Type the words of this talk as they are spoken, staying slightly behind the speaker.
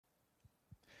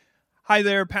Hi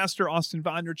there, Pastor Austin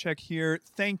Vondercheck here.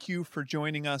 Thank you for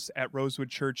joining us at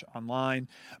Rosewood Church Online.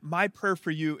 My prayer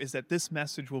for you is that this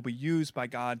message will be used by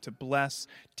God to bless,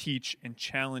 teach, and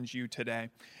challenge you today.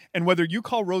 And whether you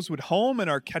call Rosewood home and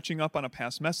are catching up on a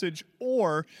past message,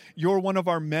 or you're one of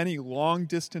our many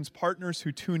long-distance partners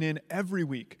who tune in every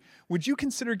week, would you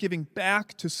consider giving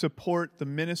back to support the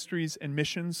ministries and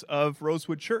missions of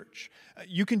Rosewood Church?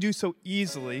 You can do so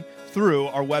easily through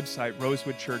our website,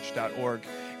 rosewoodchurch.org.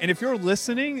 And if you're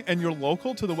listening and you're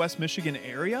local to the West Michigan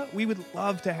area, we would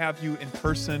love to have you in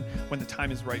person when the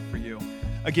time is right for you.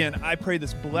 Again, I pray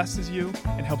this blesses you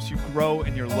and helps you grow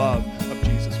in your love of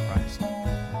Jesus Christ.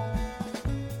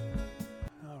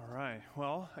 All right.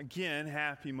 Well, again,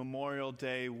 happy Memorial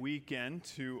Day weekend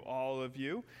to all of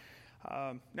you.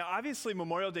 Now, obviously,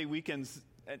 Memorial Day weekend's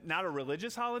not a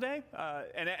religious holiday,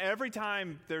 and every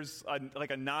time there's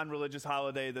a non-religious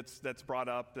holiday that's brought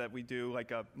up that we do, like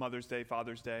a Mother's Day,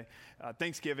 Father's Day,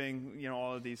 Thanksgiving,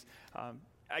 all of these,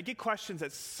 I get questions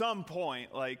at some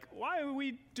point, like, why do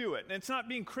we do it? And it's not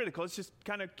being critical, it's just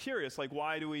kind of curious, like,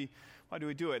 why do we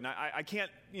do it? And I can't,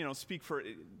 speak for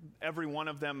every one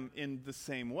of them in the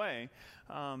same way.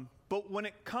 But when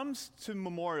it comes to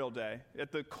Memorial Day,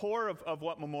 at the core of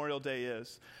what Memorial Day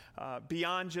is,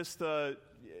 beyond just the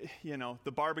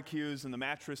barbecues and the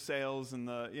mattress sales and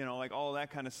all of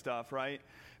that kind of stuff, right?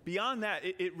 Beyond that,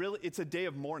 it's a day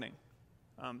of mourning.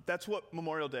 That's what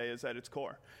Memorial Day is at its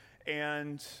core.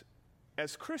 And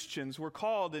as Christians, we're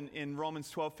called in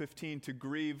Romans 12:15 to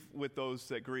grieve with those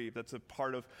that grieve. That's a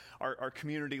part of our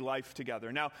community life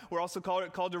together. Now, we're also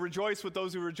called to rejoice with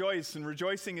those who rejoice, and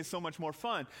rejoicing is so much more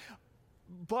fun.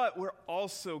 But we're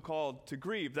also called to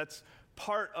grieve. That's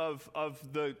part of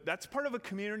a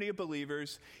community of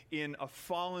believers in a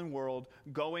fallen world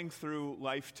going through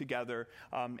life together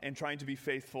and trying to be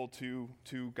faithful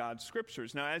to God's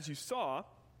scriptures. Now, as you saw,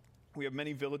 we have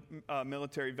many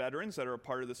military veterans that are a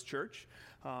part of this church,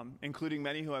 including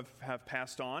many who have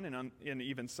passed on and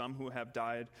even some who have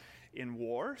died in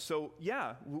war. So,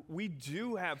 yeah, we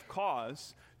do have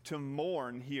cause to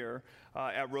mourn here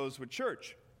at Rosewood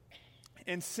Church.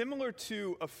 And similar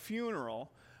to a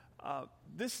funeral,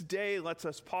 this day lets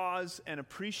us pause and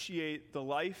appreciate the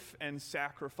life and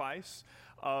sacrifice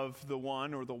of the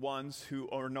one or the ones who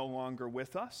are no longer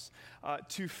with us,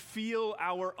 to feel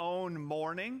our own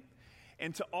mourning,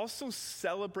 and to also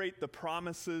celebrate the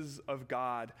promises of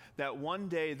God that one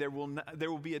day there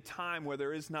will be a time where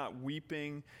there is not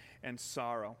weeping and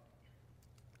sorrow.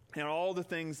 And all the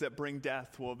things that bring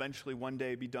death will eventually one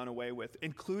day be done away with,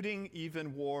 including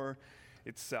even war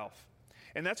itself.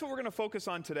 And that's what we're going to focus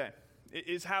on today,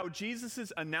 is how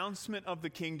Jesus' announcement of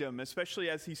the kingdom, especially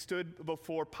as he stood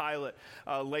before Pilate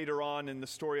later on in the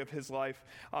story of his life,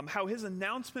 how his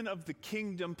announcement of the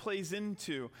kingdom plays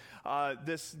into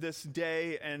this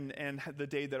day and the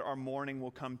day that our mourning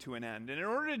will come to an end. And in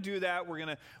order to do that, we're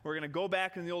gonna go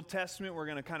back in the Old Testament. We're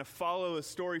gonna kind of follow a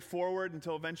story forward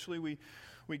until eventually we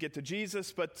get to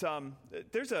Jesus. But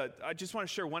I just want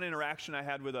to share one interaction I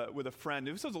had with a friend.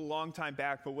 This was a long time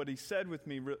back, but what he said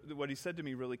to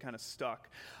me really kind of stuck.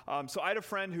 So I had a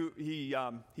friend who he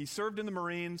served in the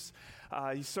Marines.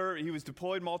 He was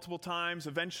deployed multiple times.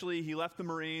 Eventually, he left the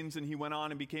Marines and he went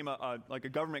on and became a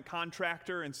government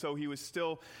contractor. And so he was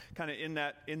still kind of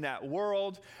in that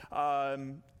world.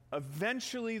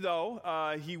 Eventually, though,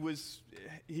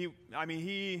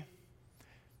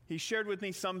 He shared with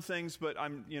me some things, but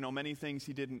many things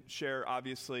he didn't share,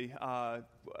 obviously.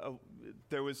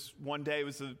 There was one day, it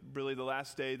was really the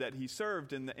last day that he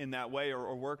served in that way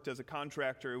or worked as a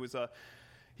contractor.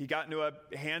 He got into a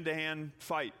hand-to-hand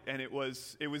fight, and it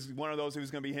was one of those, it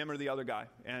was going to be him or the other guy,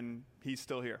 and he's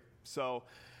still here. So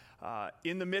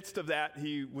in the midst of that,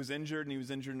 he was injured, and he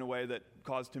was injured in a way that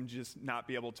caused him to just not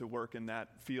be able to work in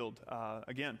that field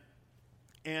again.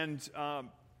 And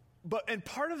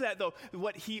part of that, though,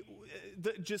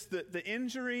 the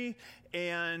injury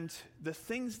and the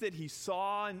things that he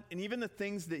saw and even the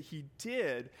things that he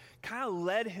did kind of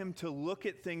led him to look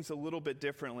at things a little bit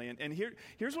differently. And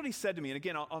here's what he said to me, and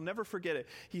again, I'll never forget it.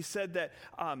 He said that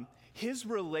his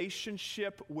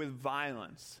relationship with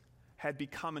violence had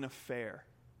become an affair.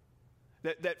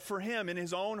 That for him, in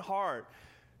his own heart,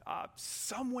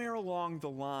 somewhere along the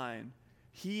line,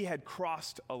 he had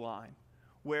crossed a line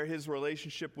where his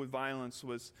relationship with violence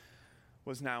was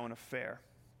now an affair.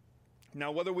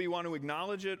 Now, whether we want to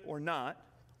acknowledge it or not,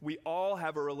 we all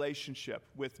have a relationship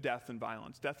with death and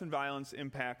violence. Death and violence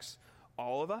impacts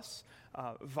all of us.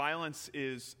 Violence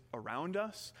is around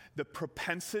us. The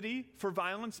propensity for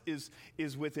violence is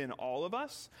within all of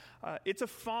us. It's a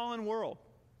fallen world,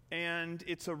 and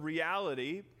it's a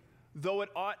reality, though it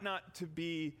ought not to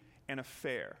be an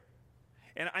affair.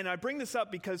 And I bring this up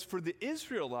because for the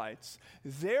Israelites,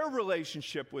 their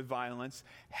relationship with violence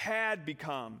had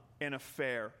become an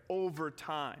affair over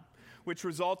time, which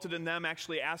resulted in them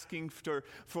actually asking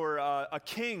for a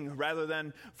king rather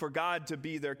than for God to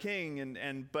be their king.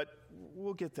 But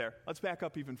we'll get there. Let's back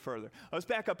up even further. Let's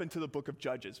back up into the book of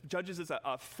Judges. Judges is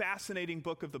a fascinating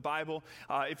book of the Bible.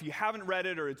 If you haven't read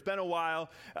it or it's been a while,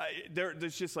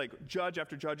 there's just like judge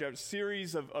after judge, a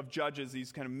series of judges,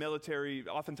 these kind of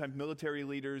oftentimes military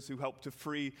leaders who help to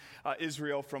free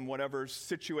Israel from whatever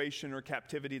situation or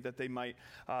captivity that they might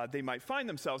find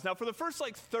themselves. Now, for the first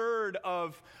third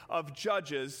of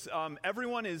Judges,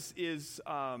 everyone is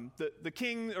the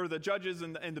king or the judges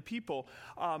and the people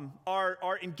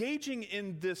are engaging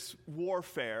in this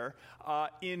warfare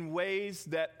in ways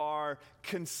that are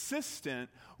consistent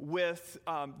with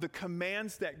the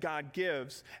commands that God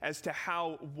gives as to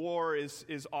how war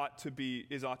ought to be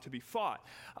fought.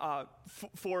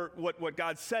 For what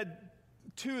God said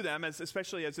to them,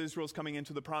 especially as Israel's coming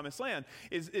into the promised land,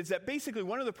 is that basically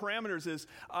one of the parameters is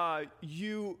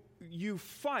you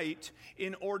fight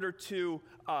in order to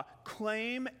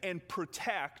claim and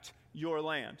protect your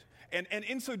land. And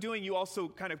in so doing, you also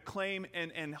kind of claim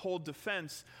and hold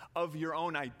defense of your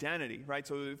own identity, right?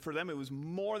 So for them, it was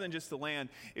more than just the land.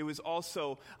 It was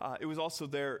also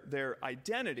their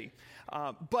identity.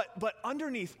 But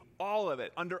underneath all of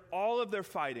it, under all of their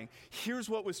fighting, here's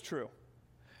what was true: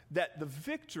 that the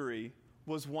victory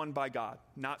was won by God,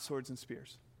 not swords and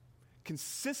spears.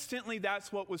 Consistently,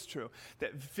 that's what was true.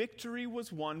 That victory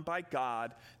was won by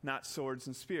God, not swords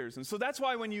and spears. And so that's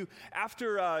why when you,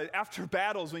 after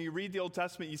battles, when you read the Old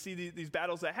Testament, you see these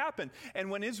battles that happen. And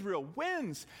when Israel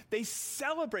wins, they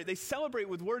celebrate. They celebrate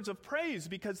with words of praise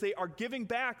because they are giving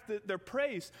back their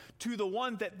praise to the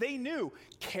one that they knew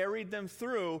carried them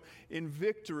through in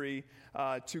victory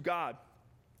to God.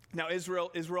 Now,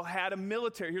 Israel had a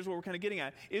military. Here's what we're kind of getting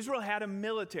at. Israel had a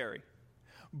military,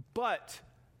 but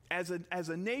as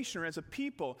a nation or as a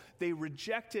people, they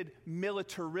rejected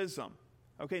militarism.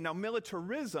 Okay, now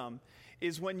militarism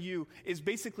is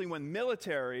basically when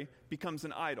military becomes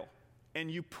an idol, and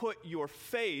you put your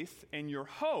faith and your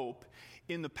hope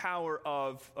in the power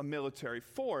of a military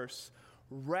force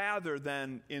rather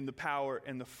than in the power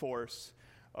and the force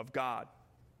of God.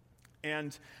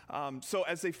 And so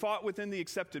as they fought within the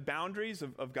accepted boundaries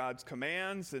of God's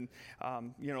commands and,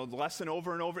 the lesson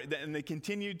over and over, and they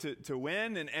continued to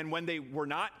win. And when they were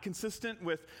not consistent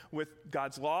with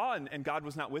God's law and God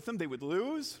was not with them, they would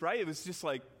lose, right? It was just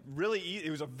like really easy. It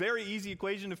was a very easy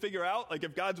equation to figure out. Like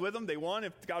if God's with them, they won.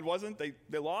 If God wasn't, they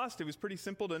lost. It was pretty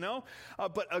simple to know.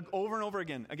 But over and over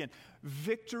again,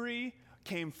 victory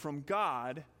came from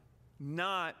God,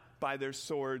 not by their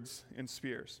swords and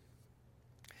spears.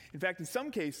 In fact, in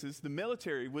some cases, the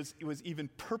military was even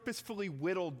purposefully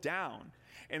whittled down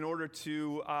in order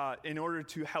to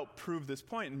help prove this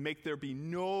point and make there be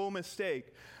no mistake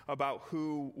about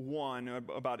who won,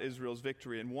 about Israel's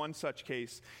victory. And one such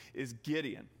case is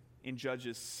Gideon in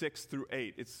Judges 6 through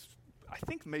 8. I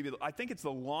think it's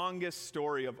the longest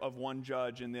story of one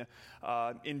judge in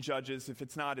Judges. If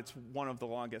it's not, it's one of the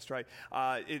longest, right?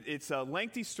 It's a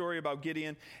lengthy story about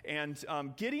Gideon, and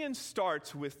Gideon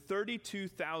starts with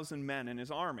 32,000 men in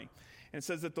his army. And it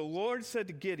says that the Lord said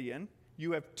to Gideon,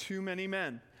 "You have too many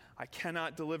men. I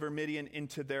cannot deliver Midian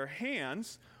into their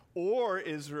hands, or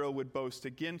Israel would boast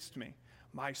against me.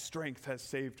 My strength has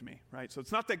saved me," right? So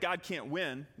it's not that God can't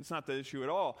win. It's not the issue at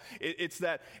all. It's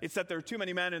that there are too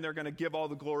many men, and they're going to give all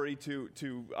the glory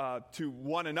to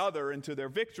one another and to their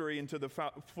victory and to the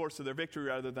force of their victory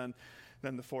rather than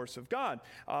the force of God.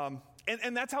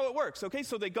 And that's how it works. Okay,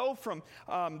 so they go from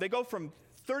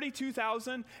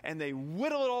 32,000 and they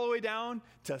whittle it all the way down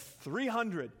to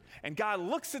 300. And God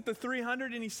looks at the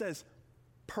 300 and he says,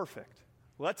 "Perfect.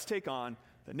 Let's take on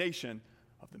the nation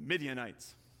of the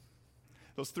Midianites."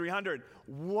 Those 300,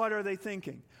 what are they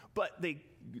thinking? But they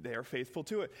are faithful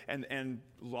to it. And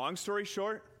long story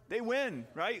short, they win,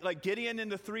 right? Like Gideon in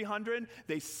the 300,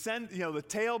 they send, the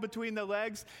tail between the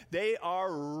legs. They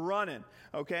are running,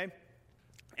 okay?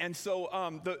 And so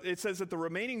it says that the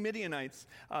remaining Midianites,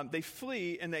 they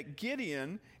flee, and that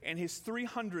Gideon and his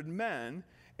 300 men,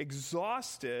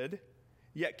 exhausted,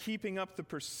 yet keeping up the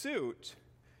pursuit,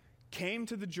 came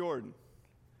to the Jordan.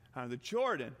 The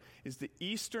Jordan is the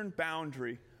eastern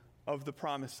boundary of the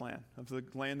promised land, of the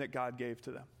land that God gave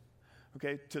to them.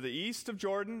 Okay, to the east of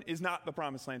Jordan is not the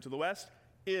promised land. To the west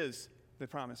is the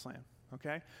promised land.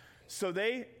 Okay, so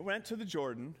they went to the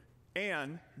Jordan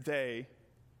and they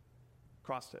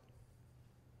crossed it.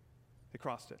 They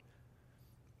crossed it.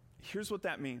 Here's what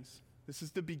that means. This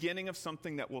is the beginning of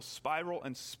something that will spiral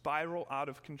and spiral out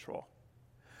of control.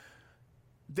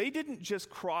 They didn't just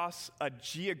cross a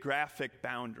geographic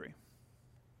boundary.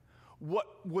 What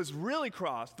was really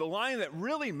crossed, the line that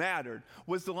really mattered,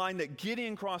 was the line that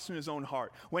Gideon crossed in his own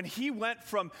heart. When he went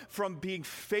from being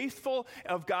faithful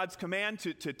of God's command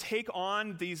to take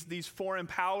on these foreign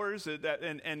powers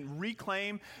and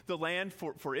reclaim the land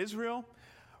for Israel,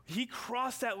 he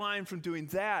crossed that line from doing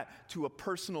that to a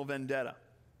personal vendetta.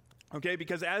 Okay,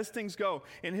 because as things go,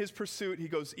 in his pursuit, he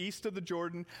goes east of the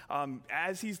Jordan.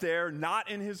 As he's there, not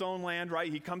in his own land,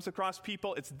 right? He comes across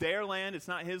people. It's their land. It's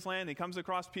not his land. He comes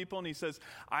across people and he says,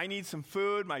 I need some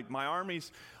food. My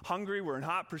army's hungry. We're in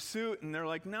hot pursuit. And they're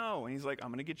like, no. And he's like, I'm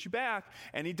going to get you back.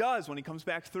 And he does. When he comes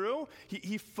back through,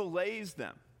 he fillets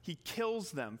them. He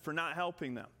kills them for not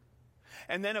helping them.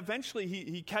 And then eventually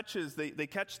they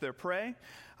catch their prey.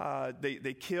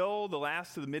 They kill the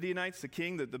last of the Midianites, the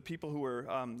king, the people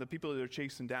that they're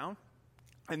chasing down.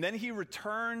 And then he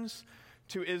returns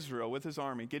to Israel with his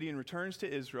army. Gideon returns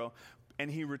to Israel, and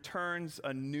he returns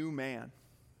a new man.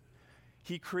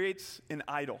 He creates an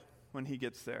idol when he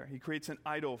gets there. He creates an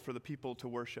idol for the people to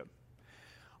worship.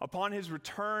 Upon his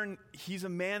return, he's a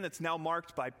man that's now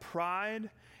marked by pride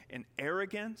and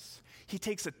arrogance. He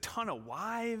takes a ton of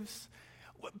wives.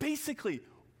 Basically,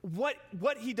 what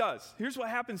he does, here's what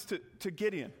happens to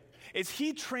Gideon, is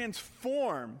he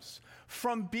transforms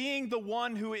from being the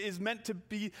one who is meant to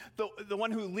be the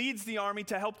one who leads the army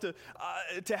to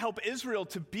help Israel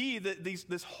to be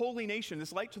this holy nation,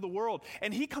 this light to the world.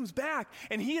 And he comes back,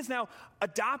 and he is now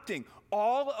adopting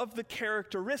all of the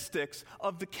characteristics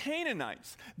of the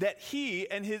Canaanites that he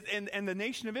and the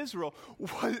nation of Israel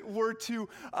were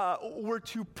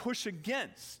to push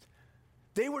against.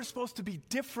 They were supposed to be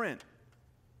different,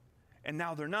 and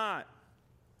now they're not.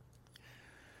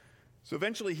 So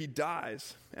eventually he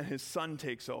dies, and his son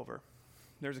takes over.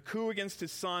 There's a coup against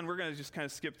his son. We're going to just kind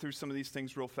of skip through some of these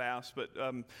things real fast, but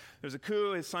there's a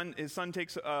coup. His son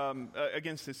takes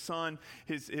against his son.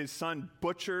 His son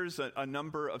butchers a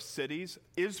number of cities,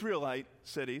 Israelite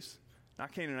cities,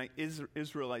 not Canaanite,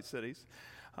 Israelite cities.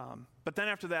 But then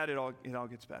after that, it all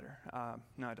gets better.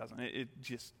 No, it doesn't. It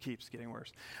just keeps getting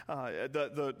worse.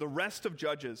 The rest of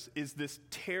Judges is this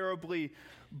terribly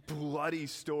bloody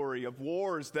story of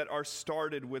wars that are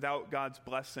started without God's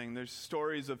blessing. There's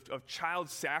stories of child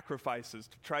sacrifices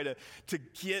to try to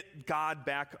get God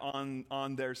back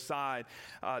on their side.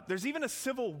 There's even a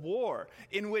civil war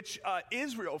in which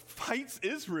Israel fights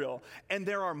Israel, and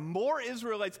there are more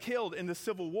Israelites killed in the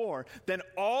civil war than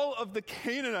all of the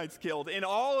Canaanites killed in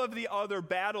all of the other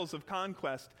battles of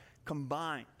conquest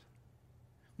combined.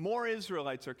 More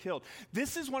Israelites are killed.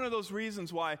 This is one of those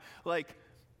reasons why,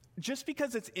 just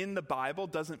because it's in the Bible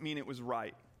doesn't mean it was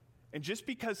right. And just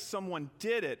because someone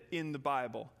did it in the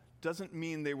Bible doesn't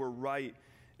mean they were right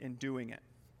in doing it.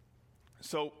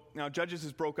 So now Judges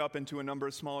is broke up into a number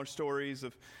of smaller stories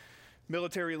of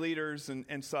military leaders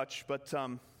and such, but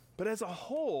as a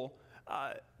whole,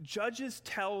 Judges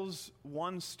tells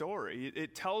one story.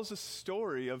 It tells a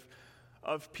story of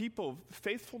people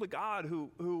faithful to God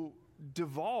who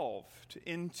devolved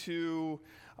into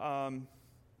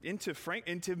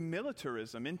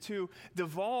militarism,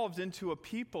 devolved into a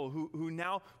people who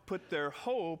now put their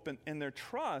hope and their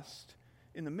trust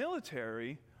in the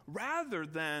military rather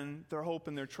than their hope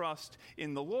and their trust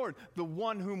in the Lord, the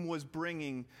one whom was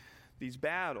bringing these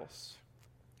battles.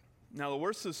 Now, the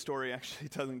worst of the story actually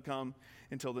doesn't come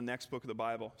until the next book of the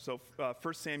Bible. So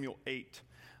 1 Samuel 8.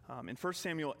 In 1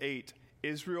 Samuel 8,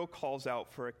 Israel calls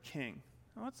out for a king.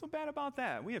 Now, what's so bad about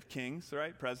that? We have kings,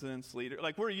 right? Presidents, leaders.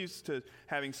 We're used to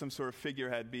having some sort of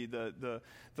figurehead be the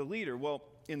leader. Well,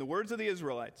 in the words of the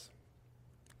Israelites,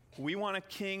 we want a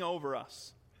king over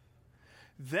us.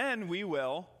 Then we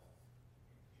will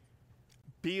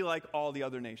be like all the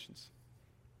other nations,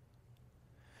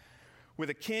 with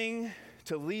a king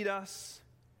to lead us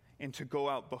and to go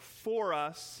out before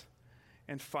us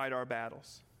and fight our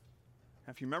battles.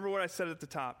 Now, if you remember what I said at the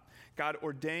top, God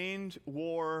ordained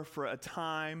war for a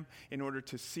time in order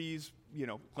to seize,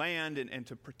 land and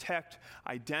to protect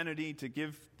identity, to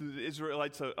give the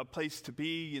Israelites a place to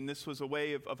be, and this was a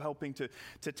way of helping to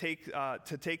take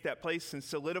that place and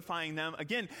solidifying them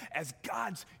again as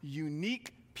God's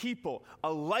unique people,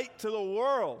 a light to the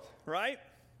world, right?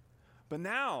 But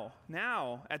now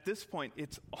at this point,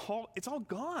 it's all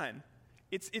gone.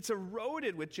 It's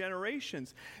eroded with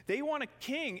generations. They want a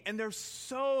king, and they're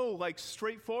so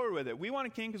straightforward with it. We want a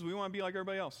king because we want to be like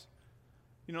everybody else.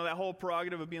 That whole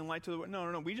prerogative of being light to the world.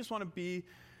 No. We just want to be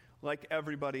like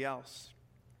everybody else.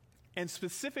 And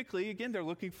specifically, again, they're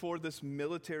looking for this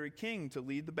military king to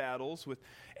lead the battles with,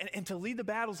 and to lead the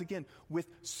battles again with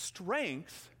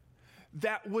strength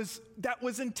that was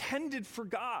intended for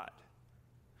God.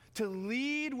 To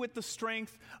lead with the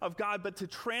strength of God, but to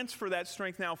transfer that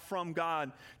strength now from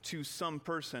God to some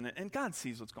person. And God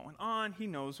sees what's going on. He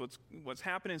knows what's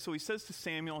happening. So he says to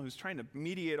Samuel, who's trying to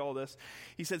mediate all this,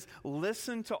 he says,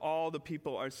 listen to all the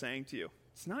people are saying to you.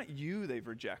 It's not you they've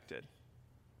rejected,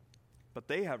 but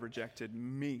they have rejected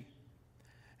me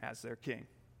as their king.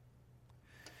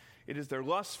 It is their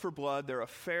lust for blood, their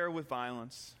affair with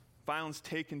violence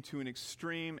taken to an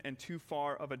extreme and too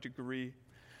far of a degree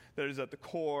that is at the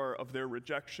core of their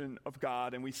rejection of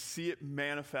God. And we see it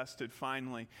manifested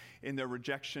finally in their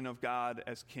rejection of God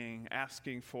as king,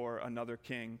 asking for another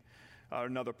king,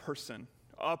 another person,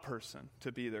 a person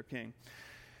to be their king.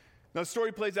 Now, the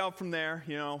story plays out from there.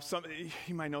 You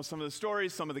might know some of the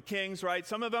stories, some of the kings, right?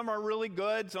 Some of them are really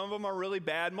good. Some of them are really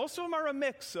bad. Most of them are a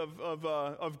mix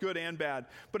of good and bad.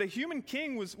 But a human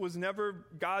king was never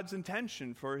God's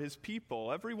intention for his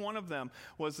people. Every one of them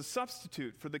was a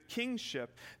substitute for the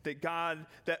kingship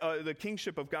the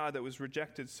kingship of God that was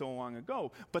rejected so long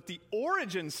ago. But the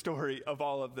origin story of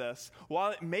all of this,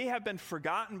 while it may have been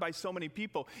forgotten by so many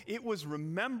people, it was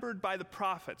remembered by the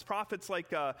prophets. Prophets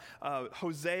like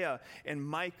Hosea and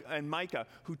Micah,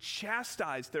 who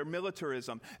chastised their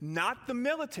militarism. Not the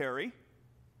military,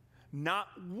 not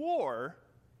war,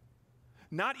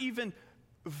 not even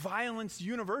violence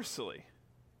universally.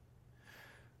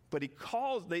 But they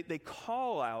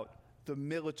call out the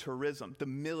militarism, the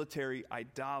military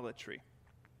idolatry.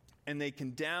 And they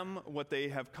condemn what they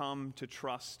have come to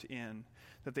trust in,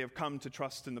 that they have come to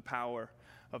trust in the power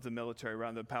of the military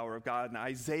rather than the power of God. And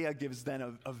Isaiah gives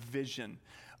then a vision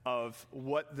of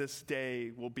what this day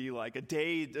will be like, a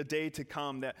day to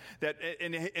come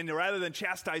and rather than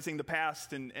chastising the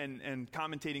past and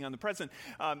commentating on the present,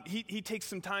 he takes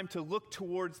some time to look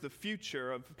towards the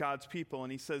future of God's people,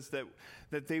 and he says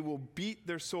that they will beat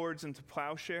their swords into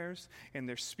plowshares and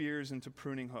their spears into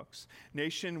pruning hooks.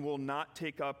 Nation will not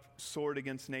take up sword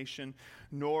against nation,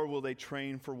 nor will they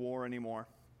train for war anymore.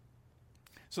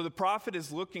 So the prophet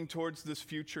is looking towards this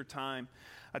future time,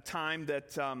 a time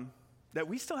that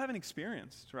we still haven't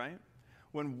experienced, right?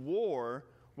 When war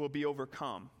will be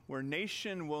overcome, where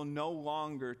nation will no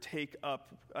longer take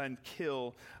up and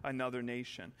kill another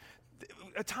nation.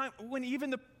 A time when even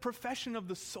the profession of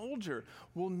the soldier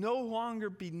will no longer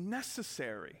be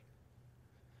necessary.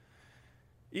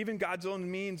 Even God's own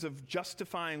means of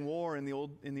justifying war in the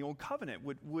old covenant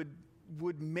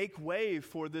would make way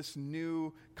for this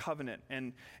new covenant.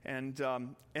 And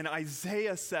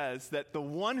Isaiah says that the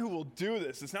one who will do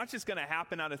this, it's not just going to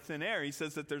happen out of thin air. He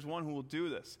says that there's one who will do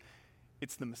this.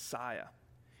 It's the Messiah.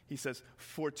 He says,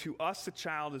 for to us a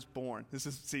child is born. This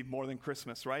is, more than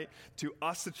Christmas, right? To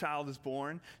us a child is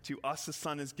born, to us a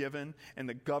son is given, and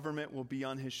the government will be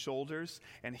on his shoulders,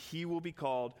 and he will be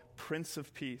called Prince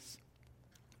of Peace.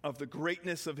 Of the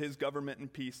greatness of his government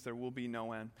and peace, there will be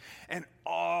no end. And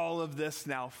all of this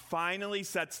now finally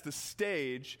sets the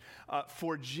stage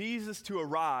for Jesus to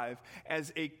arrive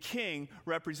as a king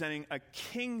representing a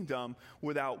kingdom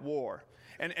without war.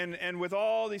 And with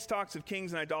all these talks of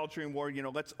kings and idolatry and war,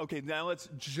 let's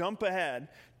jump ahead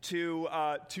to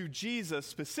Jesus,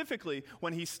 specifically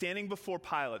when he's standing before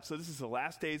Pilate. So this is the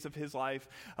last days of his life.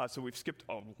 So we've skipped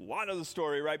a lot of the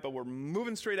story, right? But we're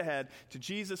moving straight ahead to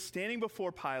Jesus standing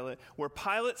before Pilate, where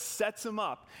Pilate sets him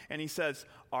up and he says,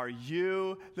 "Are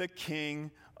you the king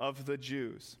of the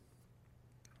Jews?"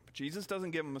 But Jesus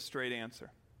doesn't give him a straight answer.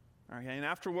 Okay, and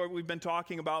after what we've been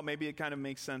talking about, maybe it kind of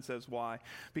makes sense as why.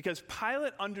 Because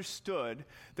Pilate understood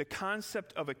the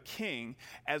concept of a king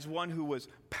as one who was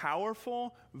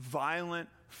powerful, violent,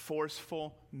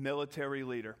 forceful military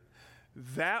leader.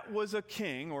 That was a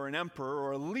king or an emperor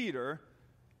or a leader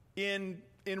in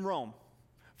Rome.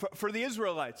 For the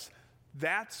Israelites,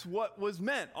 that's what was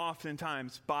meant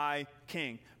oftentimes by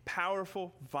king.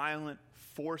 Powerful, violent,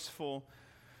 forceful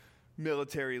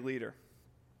military leader.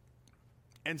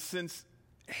 And since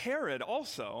Herod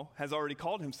also has already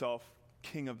called himself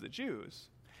King of the Jews,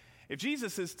 if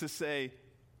Jesus is to say,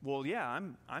 well, yeah,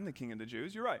 I'm the King of the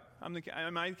Jews, you're right. Am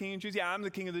I the King of the Jews? Yeah, I'm the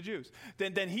King of the Jews.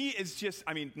 Then he is just,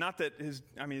 not that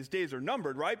his days are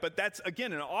numbered, right? But that's,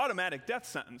 again, an automatic death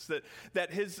sentence,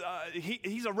 that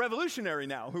he's a revolutionary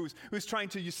now who's trying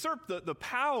to usurp the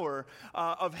power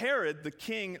of Herod, the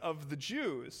King of the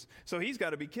Jews. So he's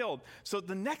got to be killed. So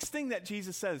the next thing that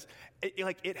Jesus says,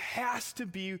 it has to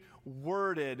be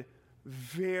worded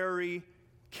very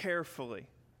carefully,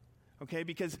 okay?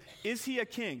 Because is he a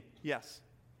king? Yes.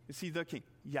 Is he the king?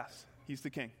 Yes, he's the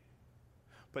king.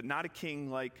 but not a king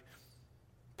like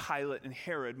Pilate and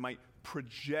Herod might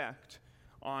project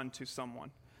onto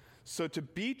someone. So to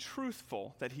be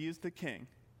truthful that he is the king,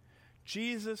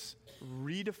 Jesus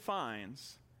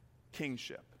redefines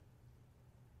kingship.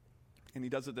 And he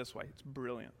does it this way. It's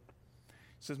brilliant. He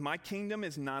says, "My kingdom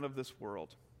is not of this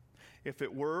world. If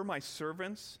it were, my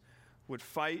servants would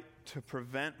fight to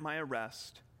prevent my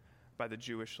arrest by the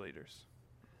Jewish leaders."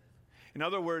 In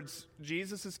other words,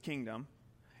 Jesus' kingdom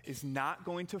is not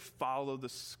going to follow the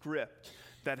script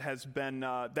that has been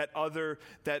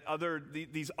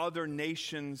these other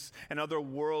nations and other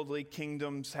worldly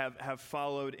kingdoms have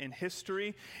followed in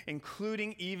history,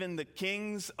 including even the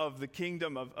kings of the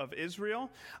kingdom of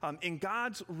Israel. In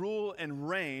God's rule and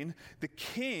reign, the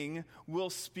king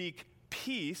will speak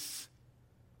peace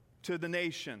to the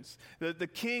nations. The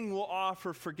king will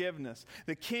offer forgiveness.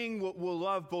 The king will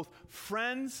love both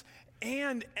friends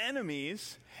and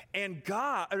enemies, and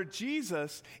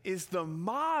Jesus is the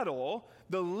model,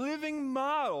 the living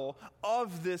model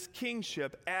of this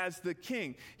kingship as the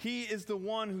king. He is the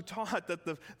one who taught that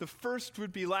the first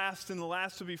would be last and the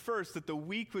last would be first, that the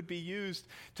weak would be used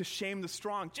to shame the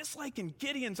strong, just like in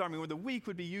Gideon's army where the weak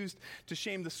would be used to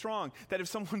shame the strong, that if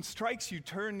someone strikes you,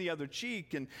 turn the other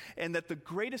cheek, and that the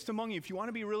greatest among you, if you want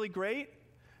to be really great,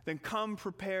 then come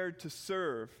prepared to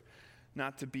serve,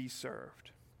 not to be served.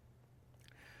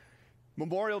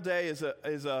 Memorial Day is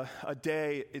a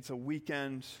day, it's a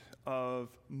weekend of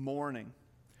mourning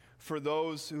for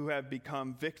those who have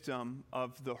become victim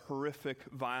of the horrific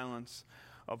violence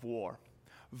of war.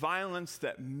 Violence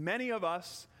that many of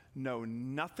us know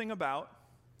nothing about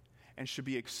and should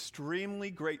be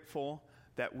extremely grateful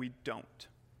that we don't.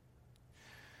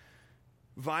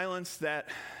 Violence that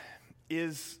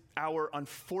is our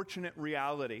unfortunate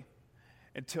reality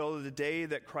until the day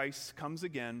that Christ comes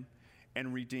again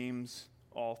and redeems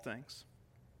all things.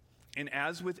 And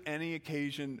as with any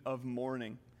occasion of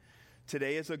mourning,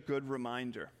 today is a good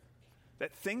reminder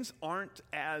that things aren't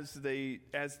as they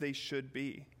should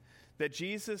be. That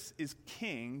Jesus is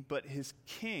king, but his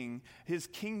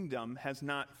kingdom has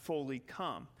not fully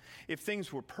come. If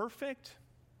things were perfect,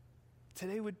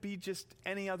 today would be just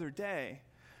any other day.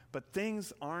 But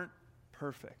things aren't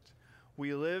perfect.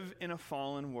 We live in a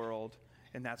fallen world,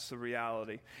 and that's the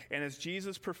reality. And as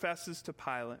Jesus professes to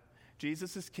Pilate,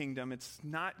 Jesus' kingdom, it's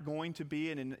not going to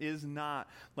be and it is not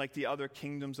like the other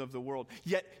kingdoms of the world.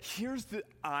 Yet here's the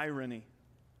irony.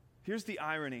 Here's the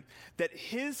irony that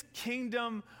his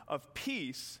kingdom of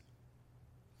peace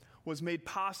was made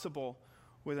possible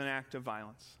with an act of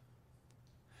violence.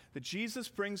 That Jesus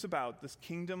brings about this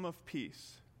kingdom of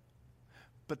peace,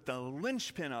 but the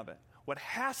linchpin of it, what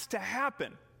has to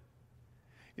happen,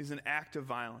 is an act of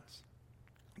violence.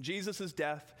 Jesus'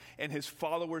 death and his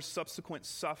followers' subsequent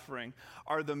suffering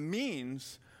are the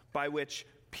means by which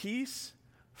peace,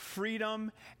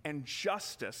 freedom, and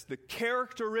justice, the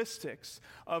characteristics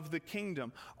of the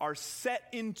kingdom, are set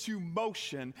into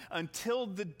motion until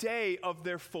the day of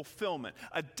their fulfillment,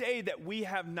 a day that we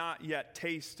have not yet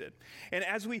tasted. And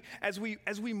as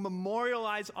we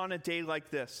memorialize on a day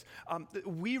like this,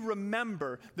 we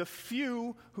remember the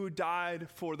few who died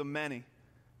for the many.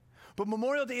 But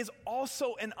Memorial Day is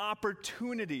also an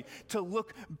opportunity to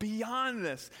look beyond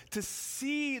this, to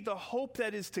see the hope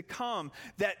that is to come,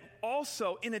 that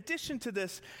also, in addition to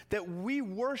this, that we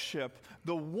worship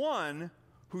the one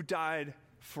who died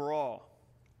for all.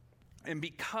 And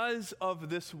because of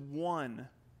this one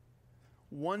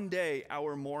day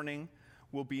our mourning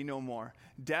will be no more.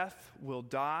 Death will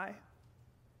die.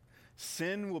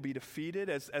 Sin will be defeated.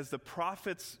 As the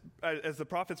prophets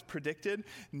predicted,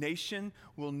 nation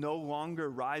will no longer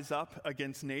rise up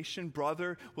against nation.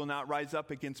 Brother will not rise up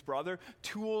against brother.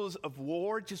 Tools of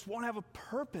war just won't have a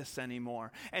purpose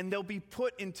anymore. And they'll be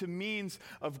put into means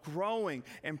of growing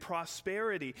and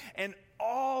prosperity. And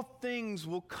all things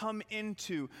will come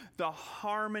into the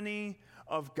harmony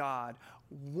of God.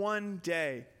 One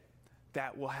day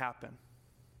that will happen.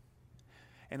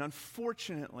 And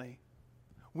unfortunately,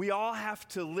 we all have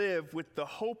to live with the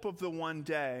hope of the one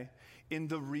day in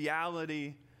the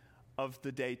reality of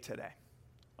the day today,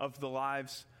 of the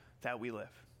lives that we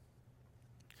live.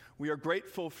 We are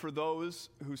grateful for those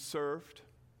who served,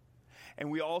 and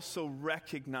we also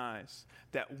recognize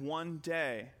that one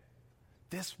day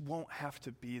this won't have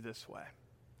to be this way,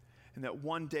 and that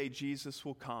one day Jesus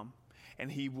will come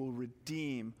and he will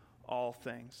redeem all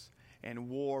things, and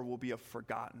war will be a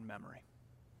forgotten memory.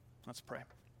 Let's pray.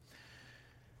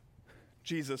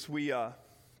 Jesus, we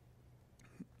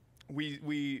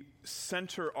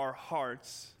center our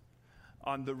hearts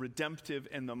on the redemptive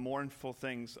and the mournful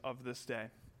things of this day.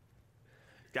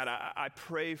 God, I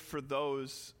pray for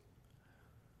those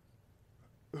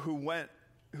who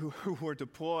were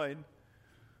deployed,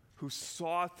 who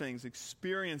saw things,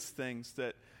 experienced things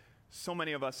that so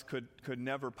many of us could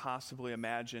never possibly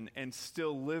imagine, and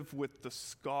still live with the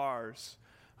scars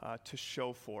to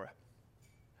show for it.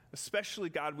 Especially,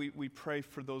 God, we pray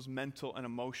for those mental and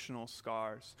emotional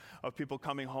scars of people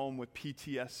coming home with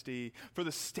PTSD, for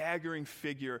the staggering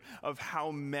figure of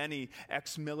how many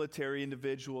ex-military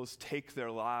individuals take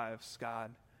their lives,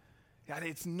 God. God,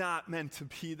 it's not meant to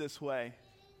be this way.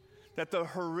 That the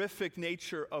horrific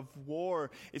nature of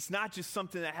war, it's not just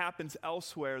something that happens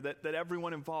elsewhere, that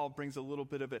everyone involved brings a little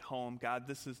bit of it home. God,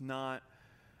 this is not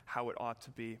how it ought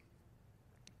to be.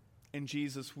 And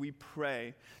Jesus, we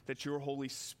pray that your Holy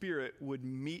Spirit would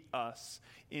meet us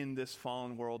in this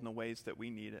fallen world in the ways that we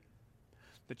need it.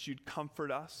 That you'd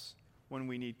comfort us when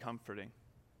we need comforting.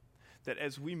 That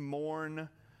as we mourn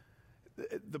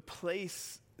the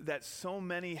place that so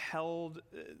many held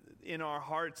in our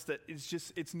hearts, that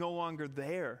it's no longer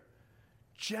there.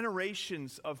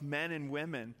 Generations of men and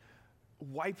women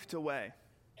wiped away.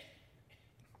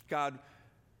 God,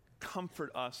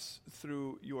 comfort us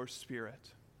through your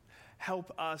Spirit.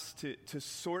 Help us to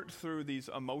sort through these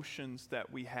emotions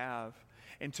that we have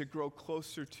and to grow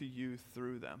closer to you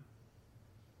through them.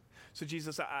 So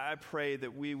Jesus, I pray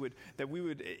that we would,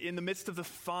 in the midst of the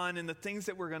fun and the things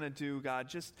that we're going to do, God,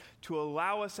 just to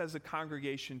allow us as a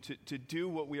congregation to do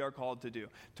what we are called to do,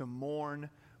 to mourn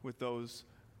with those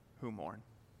who mourn.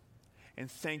 And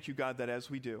thank you, God, that as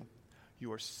we do,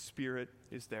 your Spirit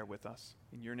is there with us.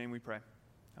 In your name we pray.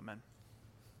 Amen.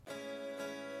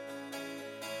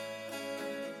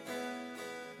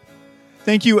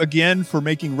 Thank you again for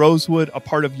making Rosewood a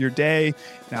part of your day.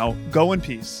 Now go in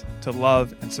peace to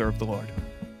love and serve the Lord.